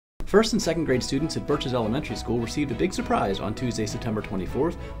First and second grade students at Birches Elementary School received a big surprise on Tuesday, September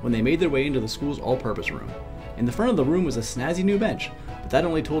 24th, when they made their way into the school's all-purpose room. In the front of the room was a snazzy new bench, but that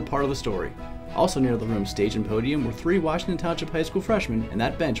only told part of the story. Also near the room's stage and podium were 3 Washington Township High School freshmen, and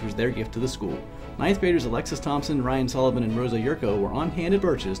that bench was their gift to the school. 9th graders Alexis Thompson, Ryan Sullivan, and Rosa Yurko were on hand at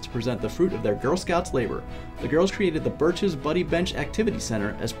Birches to present the fruit of their Girl Scouts labor. The girls created the Birches Buddy Bench Activity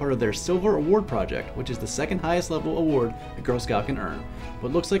Center as part of their Silver Award Project, which is the second highest level award a Girl Scout can earn.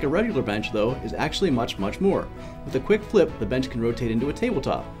 What looks like a regular bench, though, is actually much more. With a quick flip, the bench can rotate into a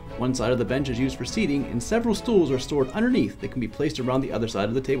tabletop. One side of the bench is used for seating, and several stools are stored underneath that can be placed around the other side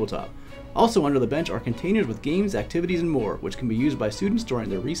of the tabletop. Also under the bench are containers with games, activities, and more, which can be used by students during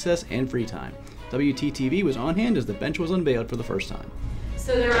their recess and free time. WTTV was on hand as the bench was unveiled for the first time.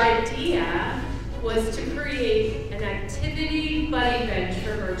 So their idea was to create an activity buddy bench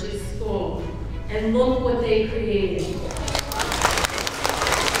for Birches School. And look what they created.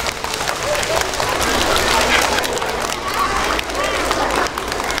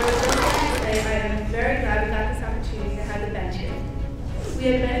 I'm very glad we got this opportunity to have the bench here. We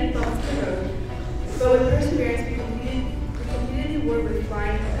had many bumps in the road, but with perseverance we completed the award with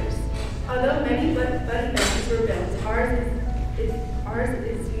flying colors. Although many buddy benches were built, ours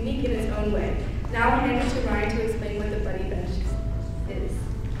is unique in its own way. Now I'll hand it to Ryan to explain what the buddy bench is.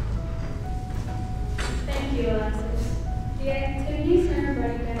 Thank you, Alexis. The Activity Center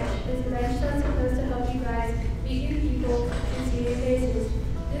Buddy Bench is a bench that's supposed to help you guys meet new people and see your faces.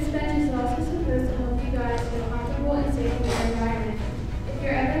 This bench is also supposed to help you guys feel comfortable and safe in your environment. If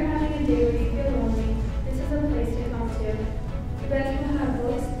you're ever having a day where